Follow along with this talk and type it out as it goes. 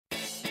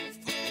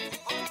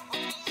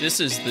This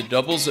is the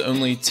Doubles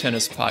Only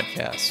Tennis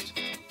Podcast,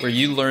 where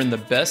you learn the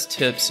best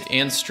tips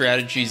and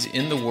strategies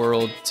in the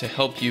world to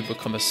help you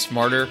become a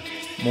smarter,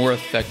 more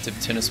effective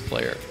tennis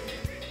player.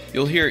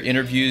 You'll hear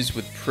interviews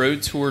with Pro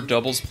Tour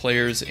doubles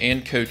players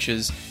and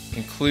coaches,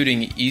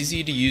 including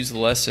easy-to-use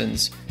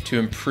lessons to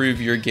improve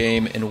your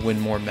game and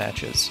win more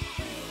matches.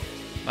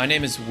 My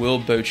name is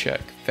Will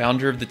Bocek,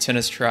 founder of the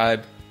Tennis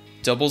Tribe,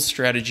 doubles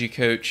strategy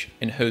coach,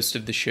 and host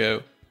of the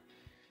show.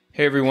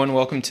 Hey everyone,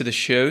 welcome to the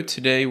show.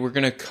 Today we're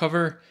going to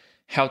cover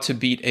how to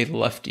beat a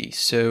lefty.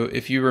 So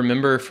if you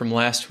remember from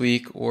last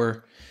week,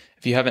 or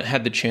if you haven't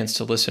had the chance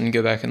to listen,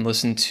 go back and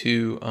listen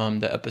to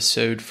the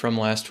episode from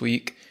last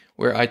week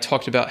where I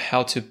talked about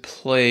how to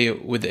play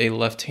with a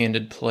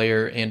left-handed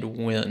player and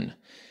win.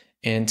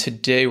 And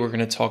today we're going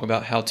to talk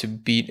about how to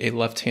beat a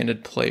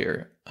left-handed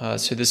player.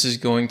 So this is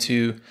going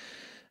to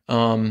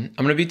I'm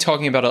going to be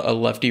talking about a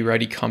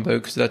lefty-righty combo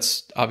because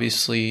that's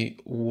obviously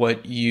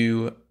what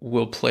you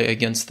will play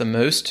against the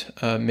most.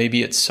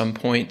 Maybe at some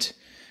point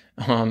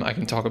I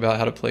can talk about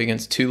how to play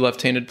against two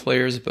left-handed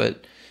players,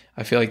 but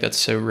I feel like that's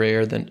so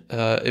rare that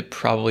it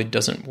probably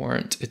doesn't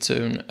warrant its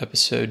own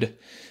episode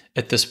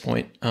at this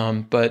point.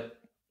 But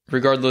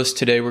regardless,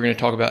 today we're going to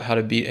talk about how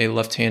to beat a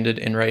left-handed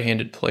and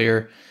right-handed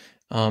player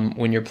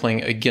when you're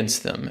playing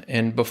against them.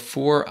 And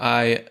before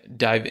I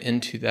dive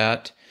into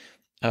that,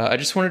 I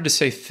just wanted to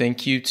say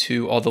thank you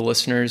to all the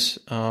listeners.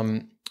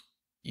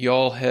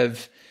 Y'all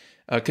have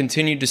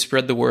continued to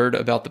spread the word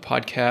about the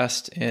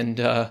podcast,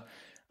 and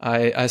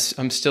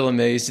I'm still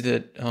amazed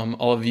that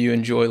all of you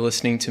enjoy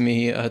listening to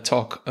me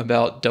talk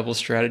about double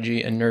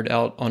strategy and nerd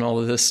out on all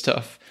of this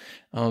stuff.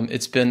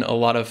 It's been a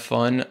lot of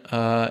fun,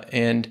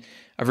 and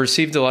I've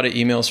received a lot of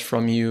emails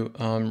from you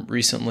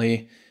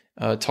recently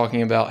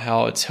talking about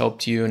how it's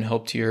helped you and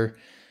helped your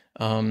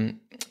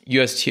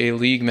USTA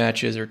league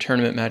matches or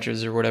tournament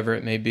matches or whatever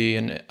it may be.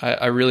 And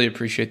I really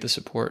appreciate the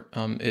support.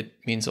 It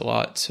means a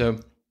lot. So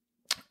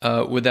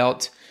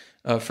without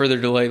further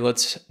delay,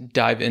 let's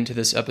dive into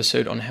this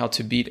episode on how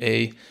to beat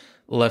a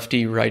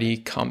lefty-righty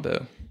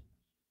combo.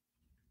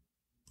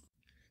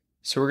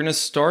 So we're going to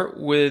start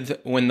with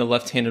when the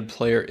left-handed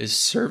player is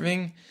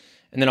serving,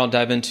 and then I'll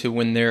dive into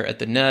when they're at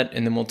the net,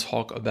 and then we'll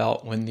talk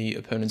about when the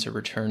opponents are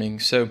returning.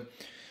 So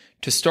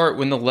to start,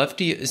 when the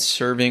lefty is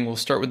serving, we'll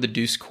start with the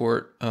deuce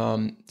court.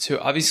 So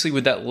obviously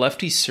with that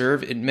lefty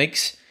serve, it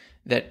makes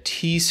that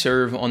T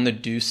serve on the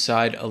deuce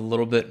side a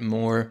little bit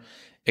more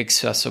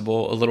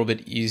accessible, a little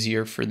bit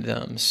easier for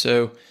them.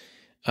 So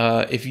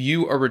if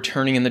you are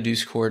returning in the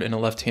deuce court and a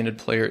left-handed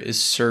player is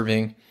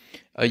serving,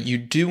 you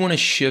do want to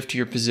shift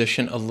your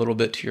position a little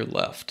bit to your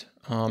left.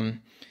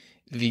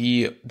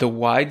 The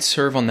wide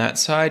serve on that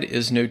side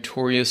is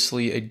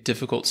notoriously a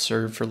difficult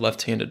serve for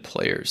left-handed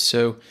players.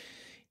 So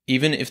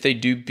even if they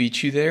do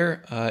beat you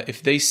there,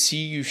 if they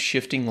see you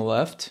shifting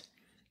left,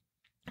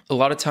 a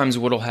lot of times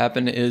what will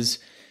happen is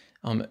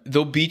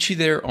they'll beat you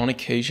there on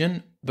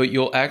occasion, but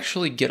you'll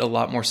actually get a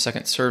lot more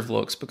second serve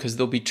looks because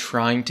they'll be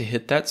trying to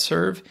hit that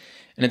serve,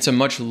 and it's a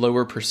much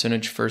lower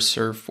percentage first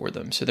serve for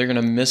them. So they're going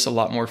to miss a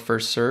lot more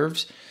first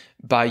serves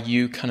by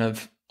you kind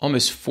of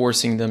almost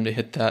forcing them to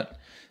hit that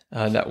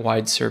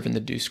wide serve in the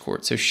deuce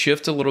court. So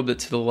shift a little bit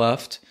to the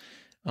left.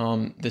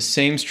 The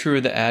same's true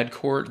of the ad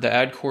court. The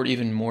ad court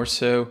even more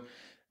so.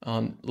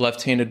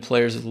 Left-handed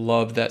players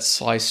love that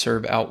slice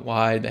serve out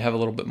wide. They have a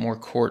little bit more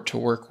court to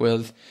work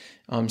with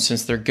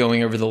since they're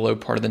going over the low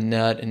part of the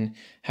net and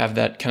have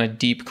that kind of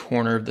deep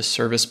corner of the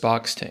service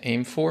box to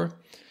aim for.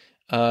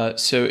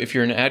 So if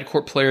you're an ad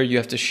court player, you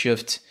have to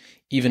shift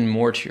even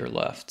more to your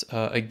left.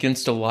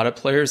 Against a lot of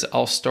players,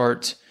 I'll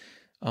start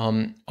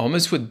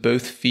almost with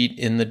both feet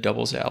in the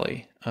doubles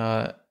alley.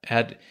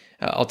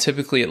 I'll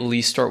typically at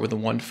least start with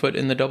 1 foot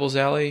in the doubles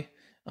alley.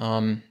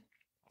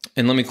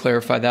 And let me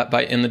clarify that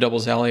by in the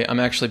doubles alley, I'm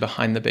actually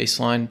behind the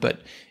baseline,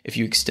 but if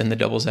you extend the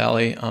doubles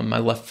alley, my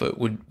left foot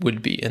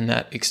would be in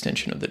that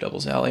extension of the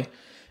doubles alley.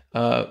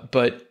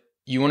 But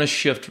you want to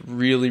shift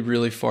really,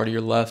 really far to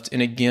your left.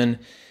 And again,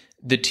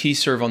 the T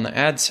serve on the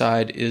ad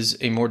side is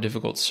a more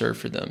difficult serve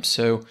for them.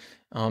 So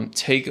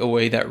take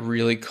away that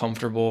really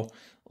comfortable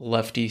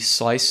lefty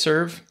slice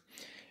serve.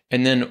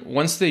 And then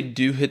once they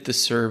do hit the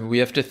serve, we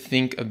have to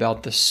think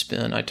about the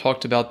spin. I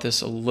talked about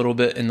this a little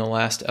bit in the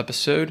last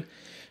episode,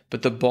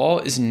 but the ball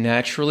is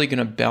naturally going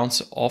to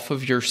bounce off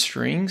of your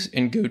strings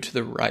and go to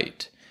the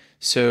right.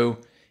 So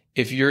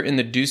if you're in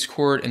the deuce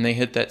court and they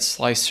hit that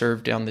slice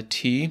serve down the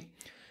tee,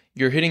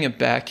 you're hitting a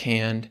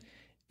backhand,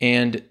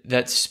 and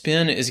that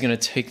spin is going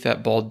to take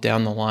that ball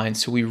down the line.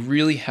 So we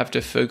really have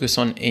to focus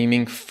on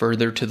aiming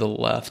further to the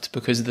left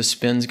because the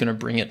spin's going to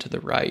bring it to the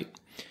right.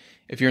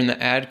 If you're in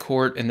the ad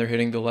court and they're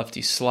hitting the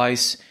lefty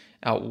slice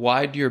out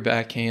wide to your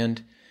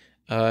backhand,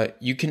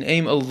 you can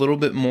aim a little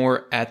bit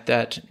more at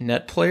that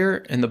net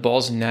player, and the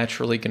ball's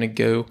naturally going to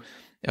go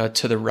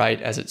to the right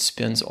as it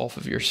spins off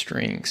of your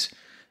strings.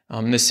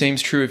 The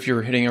same's true if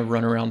you're hitting a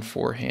runaround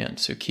forehand,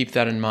 so keep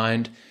that in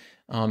mind.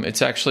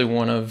 It's actually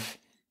one of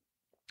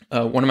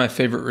my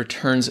favorite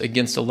returns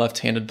against a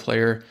left-handed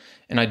player,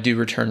 and I do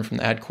return from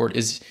the ad court,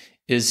 is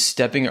is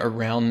stepping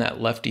around that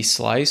lefty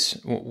slice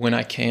when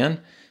I can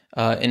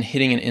and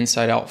hitting an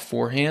inside-out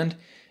forehand.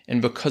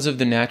 And because of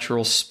the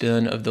natural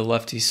spin of the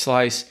lefty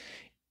slice,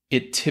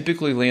 it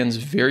typically lands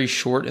very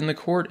short in the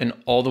court and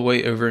all the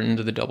way over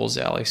into the doubles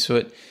alley. So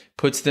it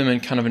puts them in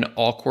kind of an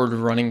awkward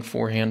running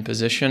forehand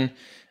position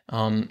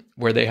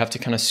where they have to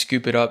kind of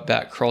scoop it up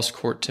back cross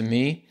court to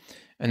me.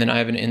 And then I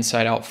have an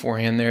inside-out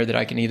forehand there that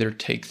I can either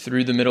take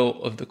through the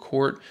middle of the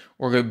court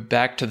or go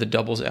back to the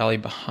doubles alley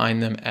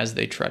behind them as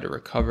they try to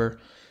recover.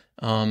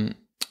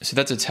 So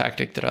that's a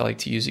tactic that I like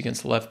to use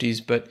against lefties.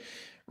 But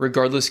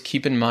regardless,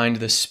 keep in mind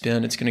the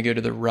spin. It's going to go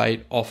to the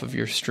right off of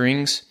your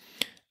strings.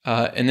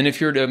 And then if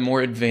you're at a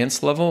more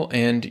advanced level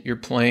and you're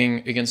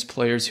playing against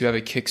players who have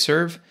a kick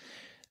serve,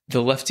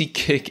 the lefty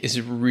kick is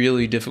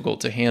really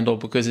difficult to handle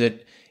because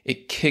it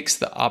kicks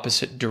the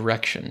opposite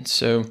direction.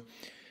 So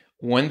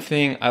one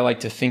thing I like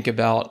to think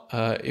about,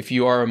 if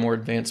you are a more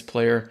advanced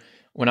player,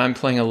 when I'm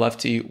playing a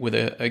lefty with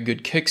a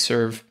good kick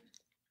serve,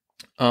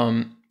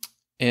 and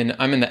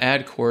I'm in the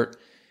ad court,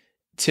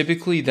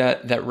 typically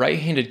that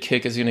right-handed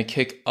kick is going to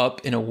kick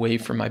up and away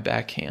from my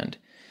backhand.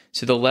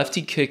 So the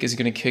lefty kick is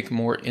going to kick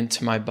more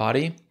into my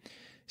body.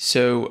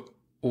 So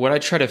what I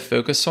try to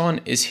focus on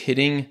is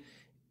hitting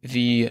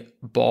the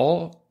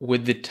ball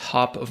with the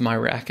top of my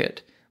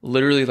racket,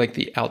 literally like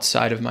the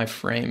outside of my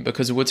frame,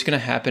 because what's going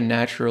to happen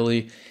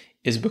naturally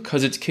is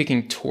because it's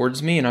kicking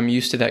towards me and I'm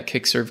used to that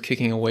kick serve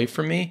kicking away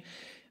from me,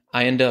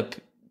 I end up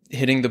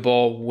hitting the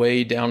ball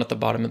way down at the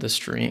bottom of the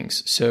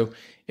strings. So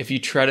if you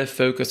try to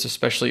focus,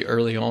 especially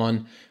early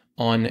on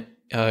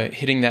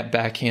hitting that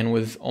backhand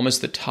with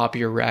almost the top of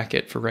your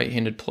racket for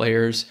right-handed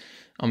players,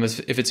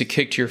 if it's a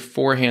kick to your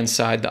forehand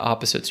side, the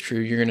opposite's true.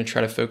 You're going to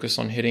try to focus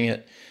on hitting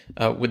it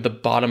with the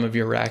bottom of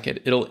your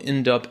racket. It'll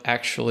end up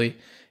actually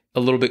a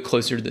little bit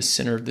closer to the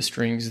center of the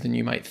strings than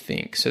you might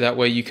think. So that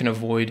way you can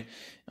avoid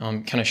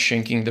kind of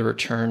shanking the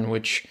return,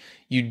 which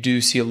you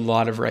do see a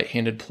lot of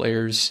right-handed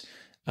players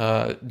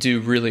do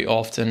really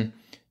often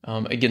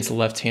against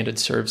left-handed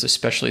serves,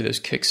 especially those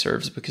kick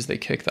serves, because they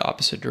kick the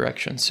opposite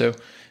direction. So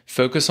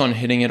focus on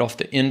hitting it off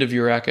the end of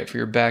your racket for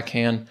your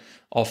backhand,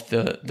 off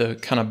the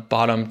kind of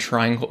bottom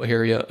triangle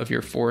area of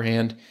your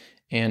forehand.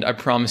 And I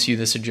promise you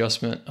this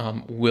adjustment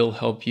will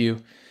help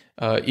you,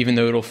 even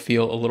though it'll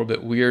feel a little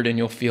bit weird and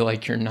you'll feel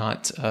like you're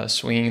not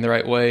swinging the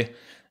right way.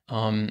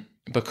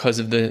 Because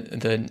of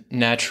the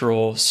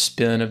natural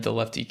spin of the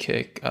lefty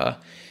kick,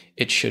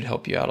 it should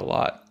help you out a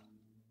lot.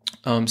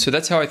 So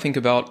that's how I think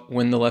about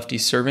when the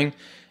lefty's serving.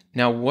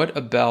 Now, what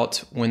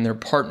about when their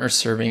partner's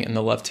serving and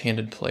the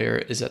left-handed player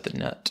is at the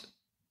net?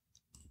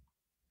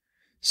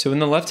 So when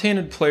the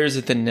left-handed player is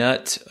at the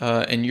net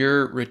and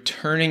you're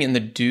returning in the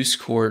deuce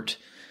court,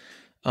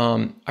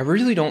 I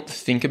really don't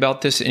think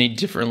about this any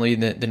differently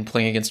than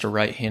playing against a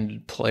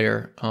right-handed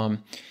player.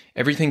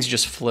 Everything's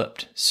just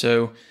flipped.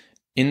 So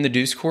in the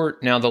deuce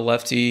court, now the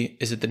lefty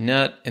is at the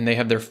net and they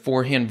have their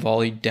forehand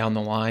volley down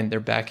the line, their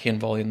backhand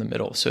volley in the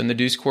middle. So in the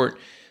deuce court,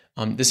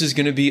 this is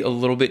going to be a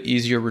little bit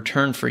easier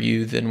return for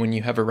you than when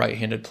you have a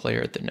right-handed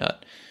player at the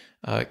net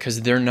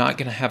because they're not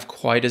going to have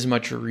quite as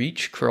much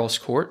reach cross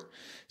court.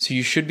 So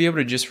you should be able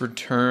to just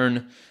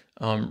return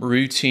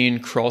routine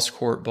cross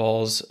court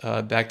balls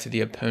back to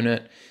the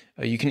opponent.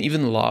 You can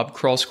even lob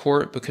cross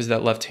court because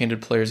that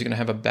left-handed player is going to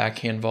have a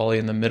backhand volley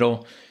in the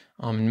middle.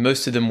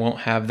 Most of them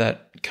won't have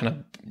that kind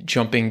of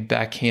jumping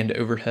backhand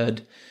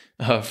overhead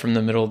from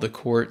the middle of the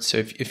court. So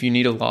if you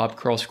need a lob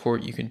cross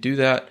court, you can do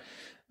that.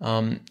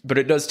 But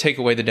it does take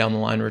away the down the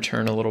line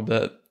return a little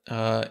bit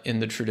in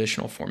the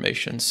traditional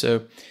formation.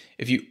 So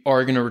if you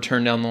are going to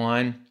return down the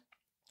line,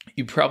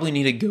 you probably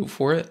need to go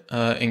for it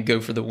and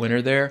go for the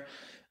winner there.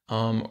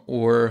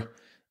 Or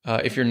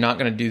if you're not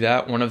going to do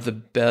that, one of the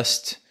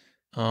best,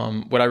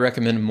 what I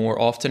recommend more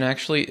often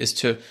actually, is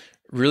to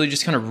really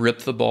just kind of rip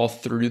the ball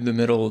through the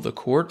middle of the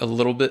court a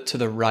little bit to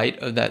the right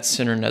of that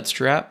center net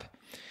strap.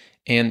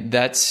 And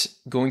that's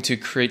going to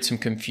create some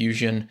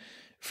confusion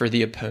for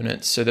the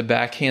opponent. So the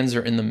backhands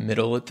are in the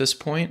middle at this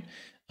point.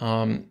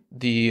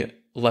 The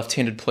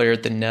left-handed player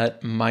at the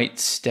net might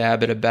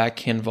stab at a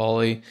backhand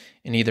volley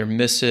and either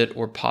miss it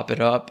or pop it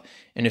up.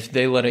 And if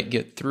they let it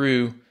get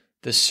through,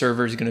 the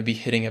server is going to be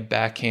hitting a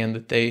backhand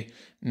that they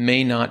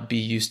may not be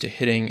used to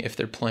hitting if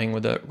they're playing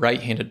with a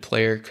right-handed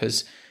player,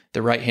 because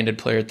the right-handed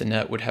player at the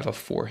net would have a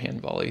forehand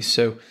volley.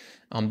 So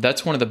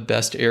that's one of the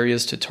best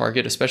areas to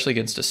target, especially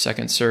against a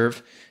second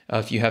serve.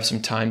 If you have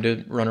some time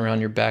to run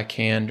around your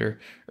backhand or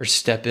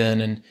step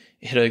in and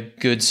hit a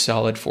good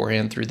solid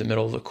forehand through the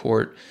middle of the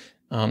court,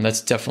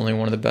 that's definitely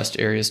one of the best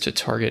areas to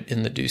target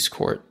in the deuce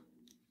court.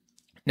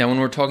 Now, when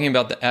we're talking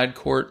about the ad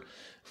court,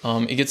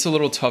 it gets a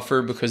little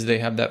tougher because they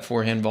have that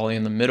forehand volley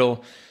in the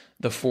middle.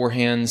 The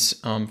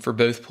forehands for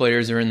both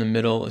players are in the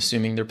middle,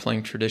 assuming they're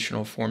playing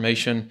traditional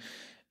formation.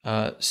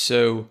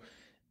 So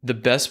the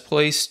best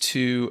place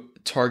to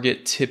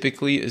target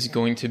typically is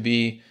going to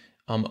be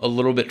a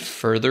little bit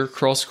further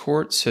cross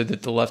court so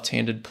that the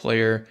left-handed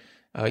player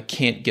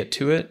can't get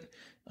to it.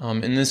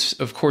 And this,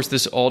 of course,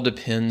 this all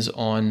depends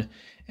on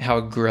how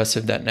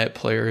aggressive that net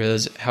player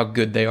is, how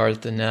good they are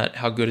at the net,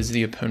 how good is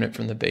the opponent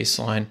from the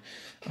baseline,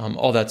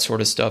 all that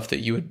sort of stuff that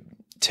you would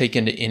take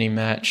into any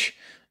match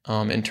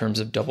in terms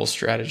of double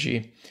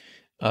strategy.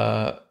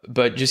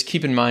 But just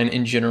keep in mind,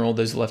 in general,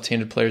 those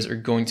left-handed players are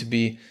going to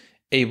be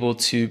able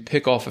to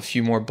pick off a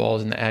few more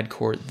balls in the ad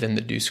court than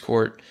the deuce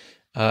court.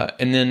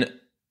 And then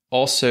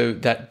also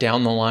that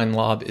down the line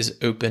lob is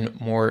open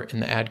more in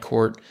the ad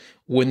court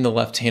when the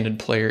left-handed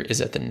player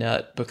is at the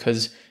net,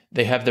 because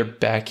they have their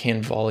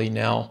backhand volley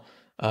now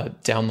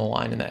down the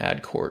line in the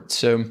ad court.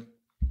 So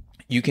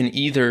you can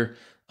either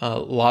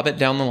lob it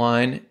down the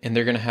line and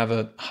they're going to have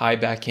a high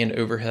backhand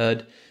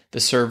overhead. The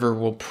server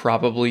will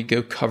probably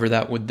go cover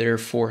that with their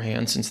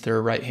forehand since they're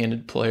a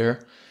right-handed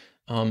player.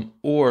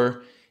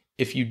 Or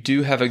if you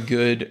do have a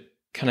good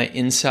kind of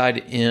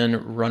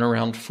inside-in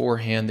run-around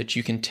forehand that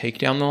you can take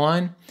down the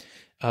line,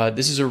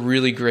 this is a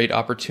really great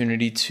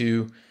opportunity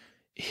to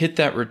hit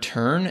that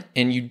return,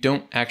 and you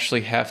don't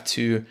actually have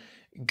to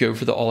go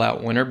for the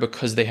all-out winner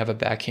because they have a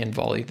backhand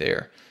volley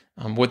there.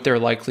 What they're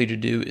likely to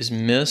do is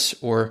miss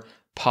or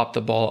pop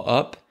the ball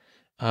up,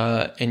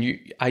 and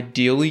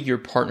ideally your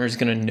partner is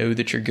going to know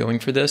that you're going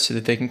for this so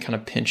that they can kind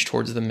of pinch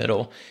towards the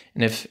middle.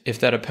 And if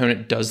that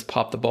opponent does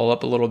pop the ball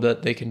up a little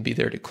bit, they can be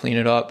there to clean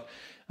it up,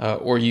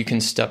 or you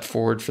can step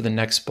forward for the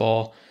next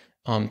ball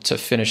to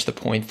finish the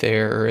point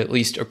there, or at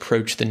least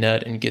approach the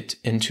net and get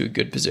into a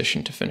good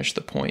position to finish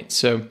the point.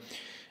 So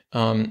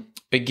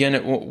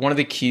again, one of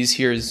the keys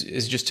here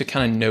is just to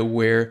kind of know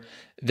where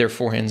their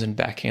forehands and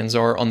backhands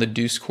are. On the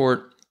deuce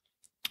court,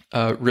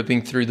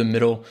 ripping through the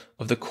middle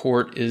of the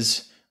court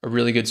is a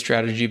really good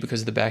strategy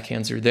because the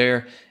backhands are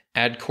there.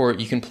 Ad court,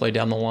 you can play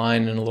down the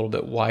line and a little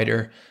bit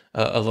wider,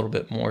 a little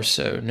bit more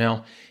so.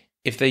 Now,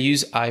 if they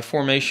use I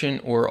formation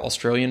or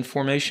Australian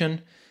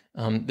formation,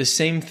 the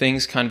same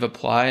things kind of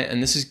apply,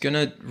 and this is going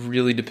to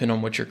really depend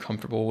on what you're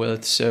comfortable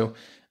with. So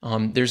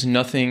there's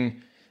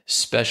nothing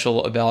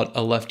special about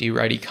a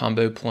lefty-righty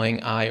combo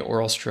playing I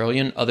or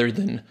Australian other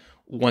than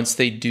once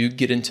they do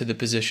get into the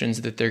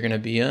positions that they're going to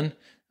be in,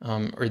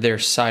 or their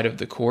side of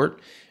the court,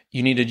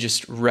 you need to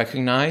just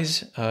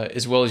recognize,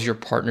 as well as your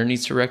partner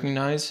needs to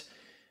recognize,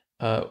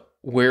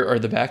 where are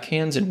the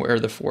backhands and where are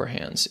the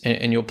forehands.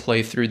 And you'll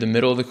play through the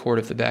middle of the court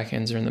if the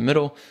backhands are in the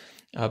middle.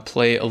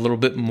 Play a little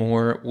bit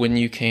more when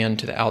you can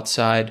to the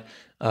outside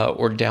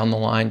or down the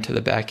line to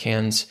the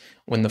backhands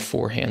when the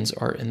forehands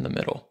are in the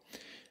middle.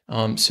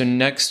 So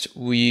next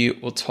we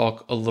will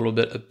talk a little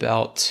bit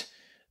about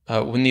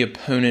when the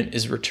opponent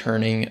is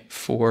returning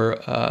for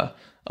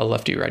a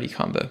lefty-righty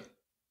combo.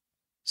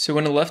 So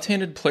when a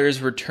left-handed player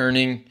is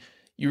returning,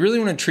 you really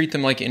want to treat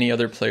them like any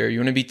other player. You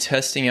want to be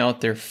testing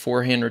out their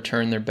forehand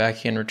return, their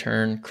backhand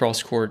return,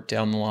 cross-court,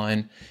 down the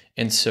line,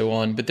 and so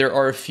on. But there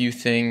are a few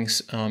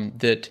things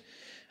that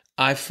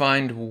I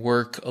find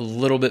work a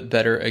little bit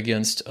better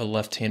against a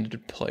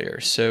left-handed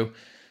player. So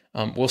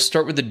we'll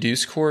start with the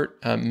deuce court.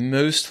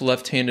 Most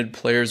left-handed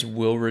players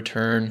will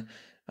return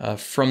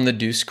from the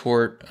deuce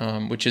court,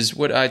 which is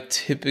what I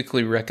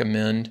typically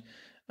recommend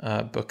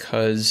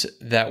because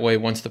that way,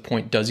 once the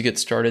point does get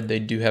started, they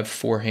do have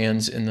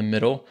forehands in the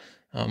middle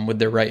with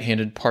their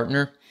right-handed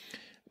partner.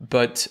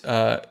 But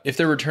if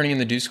they're returning in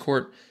the deuce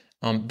court,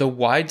 the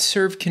wide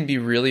serve can be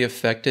really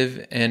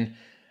effective, and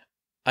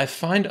I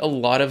find a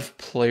lot of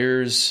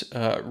players,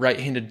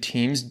 right-handed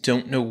teams,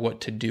 don't know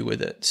what to do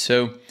with it.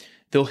 So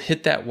they'll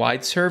hit that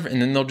wide serve,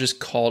 and then they'll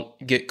just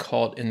get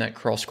caught in that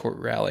cross-court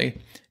rally.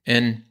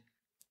 And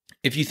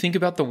if you think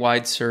about the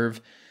wide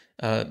serve,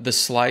 the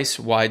slice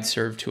wide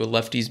serve to a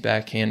lefty's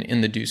backhand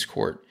in the deuce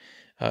court,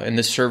 and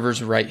the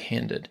server's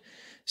right-handed.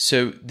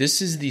 So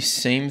this is the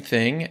same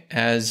thing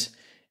as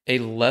a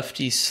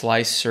lefty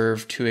slice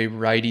serve to a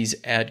righty's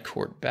ad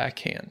court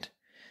backhand.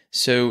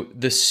 So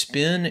the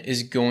spin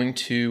is going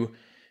to,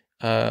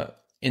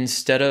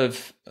 instead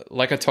of,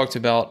 like I talked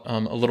about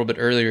a little bit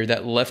earlier,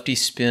 that lefty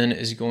spin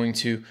is going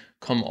to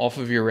come off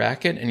of your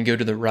racket and go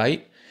to the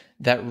right.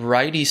 That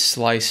righty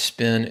slice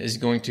spin is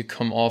going to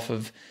come off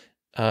of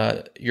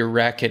your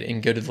racket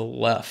and go to the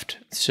left.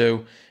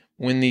 So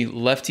when the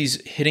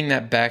lefty's hitting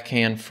that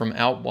backhand from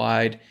out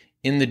wide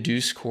in the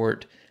deuce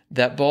court,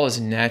 that ball is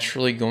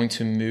naturally going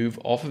to move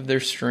off of their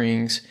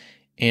strings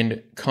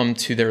and come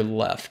to their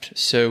left.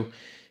 So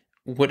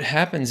what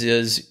happens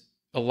is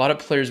a lot of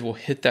players will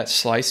hit that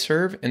slice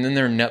serve, and then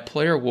their net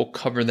player will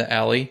cover the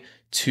alley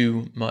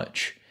too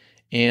much.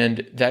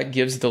 And that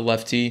gives the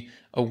lefty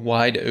a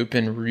wide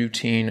open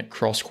routine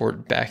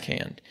cross-court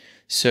backhand.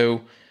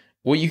 So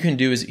what you can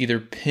do is either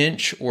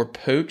pinch or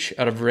poach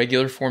out of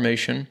regular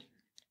formation,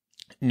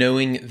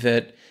 knowing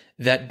that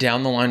that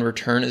down the line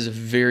return is a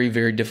very,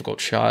 very difficult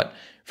shot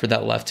for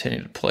that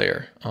left-handed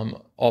player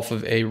off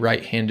of a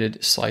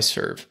right-handed slice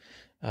serve.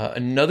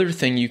 Another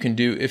thing you can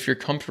do if you're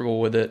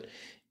comfortable with it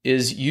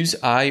is use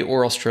I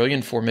or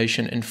Australian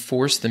formation and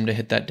force them to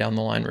hit that down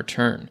the line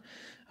return.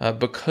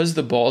 Because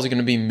the ball is going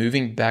to be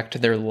moving back to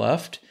their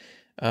left,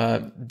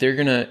 they're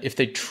going to, if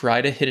they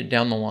try to hit it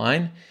down the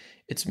line,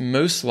 it's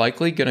most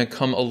likely going to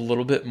come a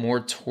little bit more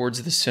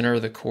towards the center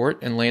of the court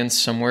and land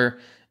somewhere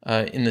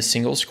in the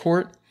singles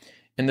court.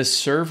 And the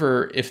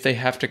server, if they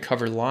have to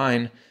cover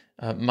line,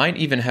 might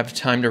even have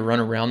time to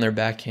run around their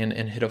backhand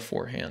and hit a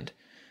forehand.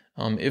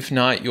 If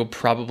not, you'll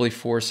probably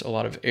force a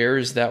lot of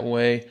errors that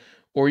way,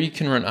 or you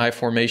can run I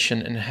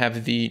formation and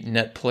have the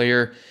net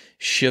player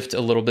shift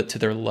a little bit to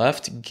their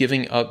left,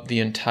 giving up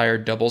the entire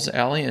doubles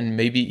alley and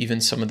maybe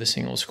even some of the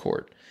singles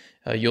court.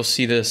 You'll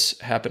see this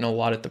happen a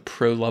lot at the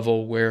pro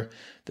level where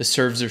the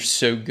serves are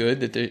so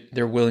good that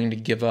they're willing to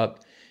give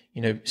up,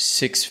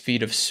 6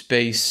 feet of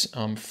space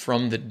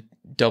from the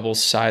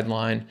doubles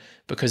sideline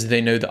because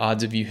they know the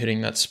odds of you hitting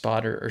that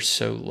spot are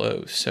so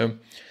low. So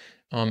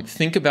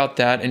think about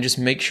that and just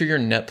make sure your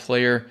net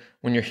player,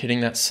 when you're hitting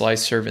that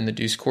slice serve in the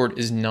deuce court,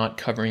 is not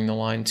covering the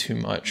line too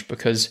much,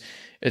 because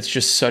it's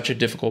just such a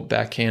difficult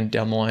backhand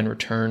down the line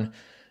return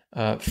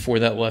for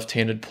that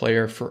left-handed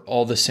player for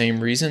all the same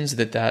reasons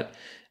that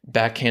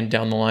backhand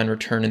down the line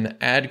return in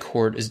the ad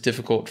court is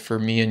difficult for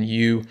me and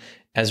you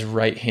as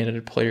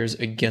right-handed players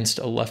against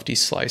a lefty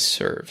slice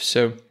serve.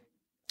 So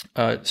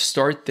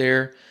start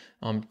there,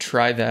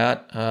 try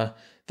that.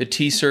 The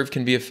T serve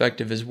can be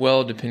effective as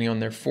well, depending on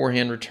their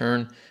forehand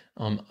return.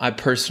 I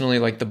personally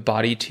like the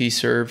body T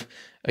serve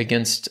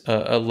against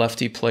a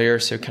lefty player,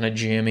 so kind of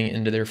jamming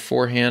into their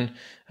forehand,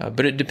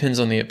 but it depends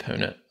on the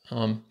opponent.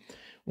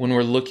 When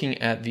we're looking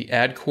at the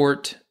ad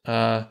court,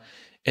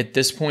 at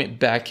this point,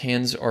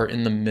 backhands are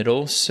in the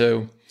middle,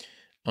 so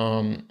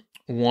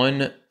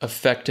one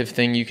effective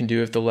thing you can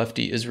do if the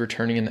lefty is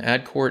returning in the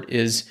ad court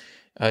is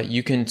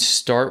you can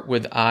start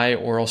with I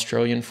or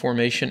Australian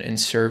formation and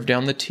serve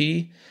down the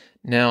tee.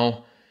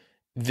 Now,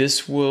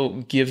 this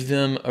will give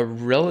them a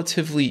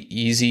relatively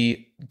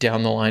easy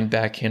down the line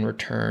backhand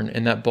return,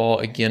 and that ball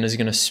again is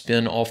going to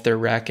spin off their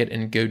racket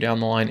and go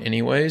down the line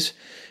anyways.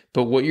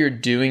 But what you're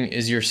doing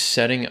is you're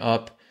setting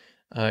up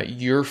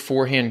your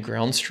forehand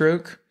ground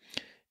stroke,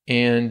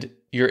 and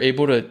you're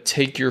able to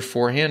take your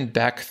forehand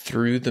back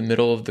through the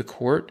middle of the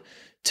court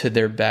to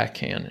their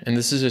backhand. And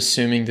this is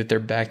assuming that their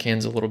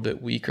backhand's a little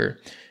bit weaker.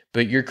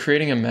 But you're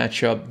creating a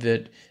matchup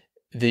that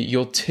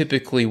you'll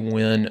typically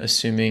win,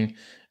 assuming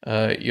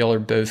y'all are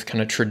both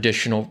kind of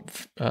traditional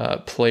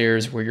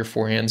players where your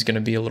forehand's going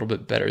to be a little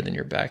bit better than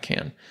your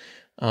backhand.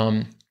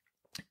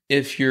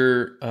 If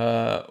you're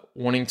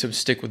wanting to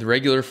stick with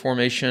regular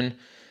formation,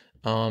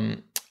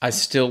 I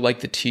still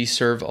like the T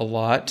serve a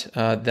lot.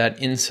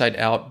 That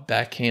inside-out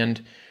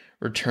backhand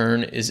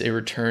return is a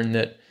return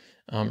that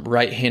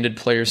right-handed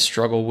players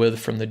struggle with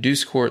from the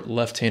deuce court.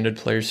 Left-handed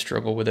players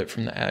struggle with it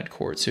from the ad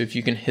court. So if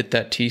you can hit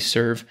that T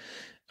serve,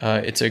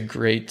 it's a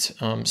great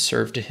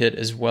serve to hit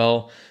as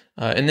well.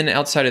 And then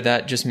outside of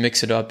that, just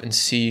mix it up and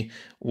see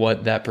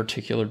what that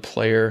particular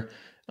player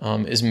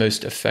is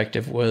most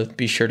effective with.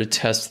 Be sure to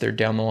test their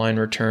down-the-line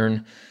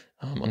return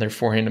on their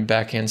forehand and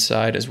backhand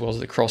side, as well as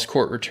the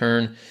cross-court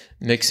return.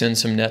 Mix in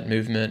some net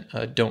movement.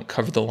 Don't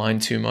cover the line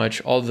too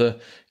much. All the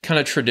kind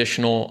of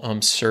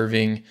traditional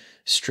serving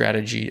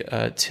strategy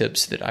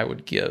tips that I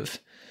would give.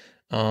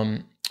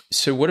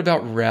 So what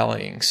about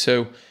rallying?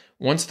 So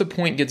once the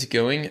point gets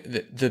going,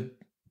 the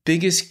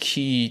biggest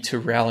key to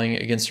rallying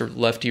against a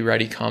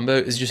lefty-righty combo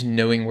is just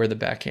knowing where the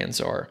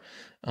backhands are.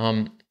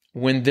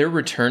 When they're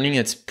returning,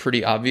 it's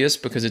pretty obvious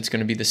because it's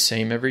going to be the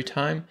same every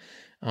time.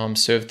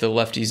 So if the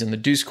lefty's in the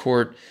deuce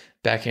court,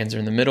 backhands are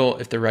in the middle.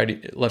 If the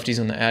lefty's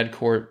in the ad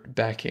court,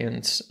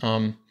 backhands.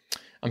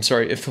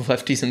 If the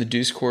lefty's in the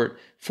deuce court,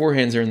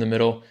 forehands are in the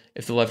middle.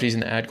 If the lefty's in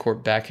the ad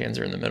court, backhands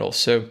are in the middle.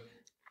 So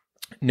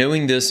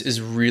knowing this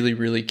is really,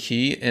 really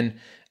key. And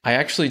I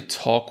actually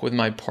talk with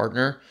my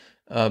partner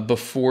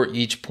before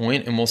each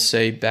point, and we'll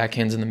say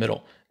backhands in the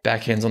middle,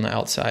 backhands on the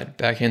outside,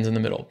 backhands in the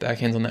middle,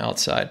 backhands on the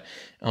outside.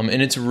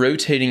 And it's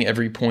rotating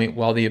every point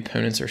while the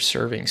opponents are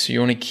serving. So you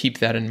want to keep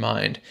that in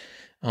mind.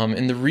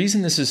 And the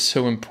reason this is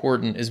so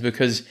important is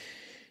because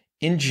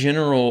in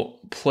general,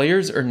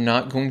 players are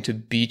not going to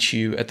beat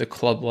you at the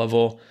club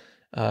level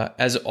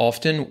as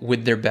often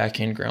with their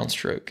backhand ground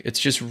stroke. It's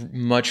just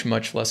much,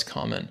 much less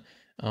common.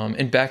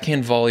 And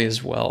backhand volley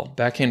as well.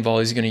 Backhand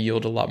volley is going to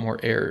yield a lot more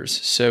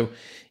errors. So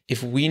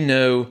if we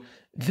know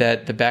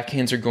that the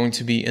backhands are going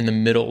to be in the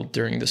middle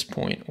during this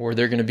point, or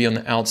they're going to be on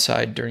the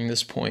outside during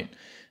this point,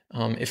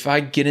 if I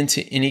get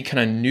into any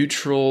kind of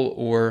neutral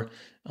or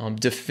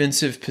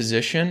defensive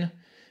position,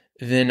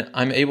 then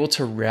I'm able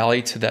to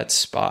rally to that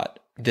spot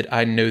that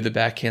I know the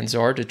backhands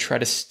are to try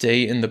to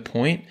stay in the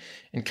point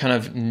and kind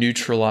of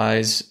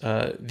neutralize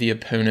the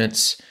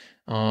opponent's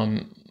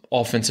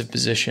offensive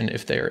position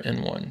if they are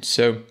in one.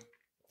 So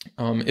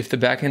if the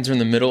backhands are in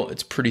the middle,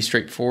 it's pretty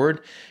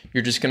straightforward.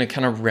 You're just going to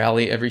kind of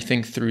rally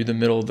everything through the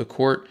middle of the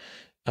court,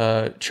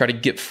 try to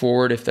get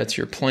forward if that's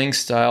your playing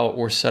style,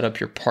 or set up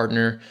your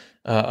partner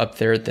up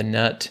there at the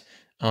net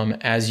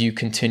as you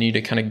continue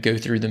to kind of go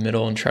through the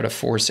middle and try to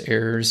force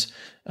errors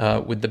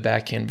with the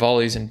backhand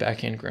volleys and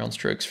backhand ground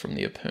strokes from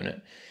the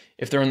opponent.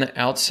 If they're on the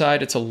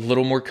outside, it's a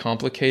little more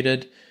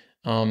complicated,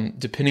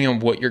 depending on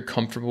what you're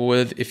comfortable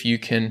with. If you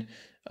can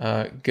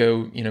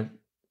go,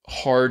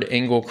 hard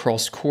angle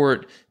cross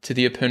court to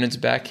the opponent's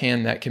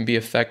backhand, that can be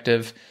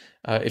effective.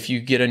 If you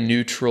get a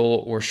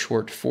neutral or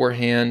short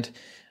forehand,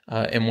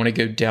 and want to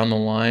go down the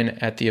line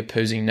at the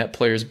opposing net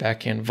player's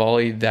backhand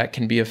volley, that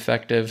can be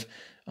effective.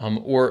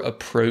 Or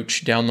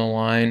approach down the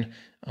line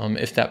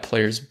if that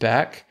player's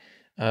back.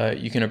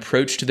 You can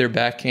approach to their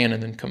backhand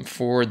and then come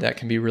forward. That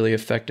can be really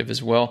effective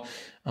as well.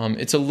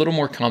 It's a little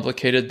more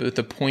complicated, but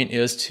the point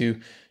is to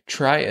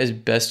try as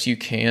best you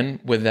can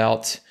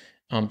without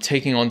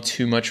taking on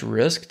too much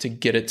risk to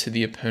get it to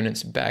the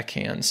opponent's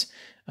backhands.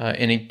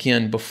 And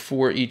again,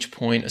 before each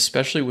point,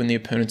 especially when the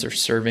opponents are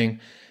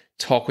serving,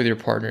 talk with your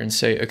partner and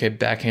say, okay,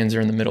 backhands are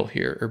in the middle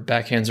here, or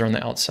backhands are on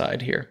the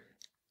outside here.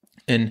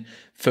 And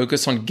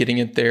focus on getting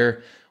it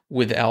there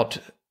without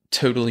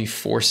totally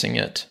forcing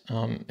it,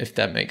 if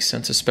that makes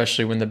sense,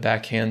 especially when the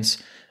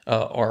backhands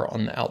are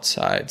on the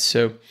outside.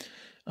 So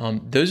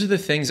those are the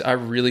things I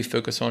really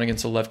focus on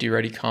against a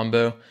lefty-righty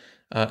combo.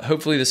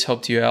 Hopefully this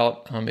helped you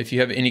out. If you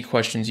have any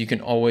questions, you can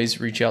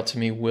always reach out to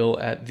me,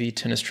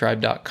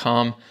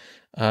 will@thetennistribe.com,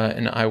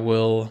 and I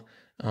will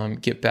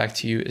get back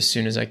to you as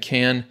soon as I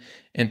can.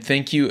 And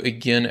thank you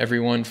again,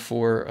 everyone,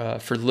 for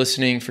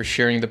listening, for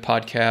sharing the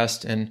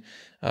podcast, and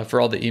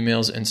for all the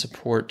emails and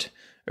support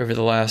over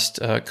the last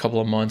couple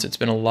of months. It's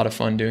been a lot of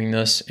fun doing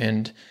this,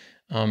 and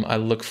I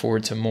look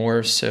forward to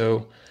more.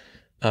 So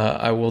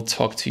I will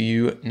talk to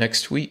you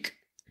next week.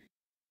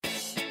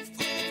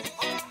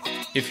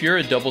 If you're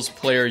a doubles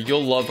player,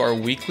 you'll love our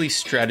weekly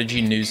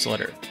strategy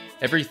newsletter.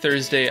 Every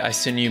Thursday, I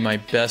send you my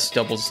best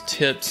doubles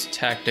tips,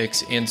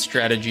 tactics, and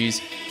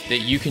strategies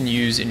that you can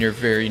use in your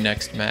very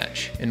next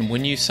match. And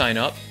when you sign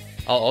up,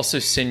 I'll also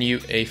send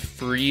you a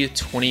free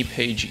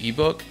 20-page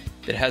ebook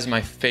that has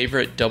my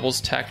favorite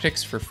doubles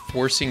tactics for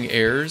forcing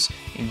errors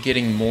and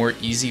getting more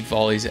easy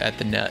volleys at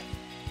the net.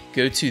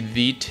 Go to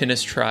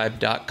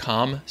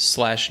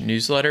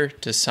thetennistribe.com/newsletter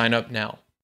to sign up now.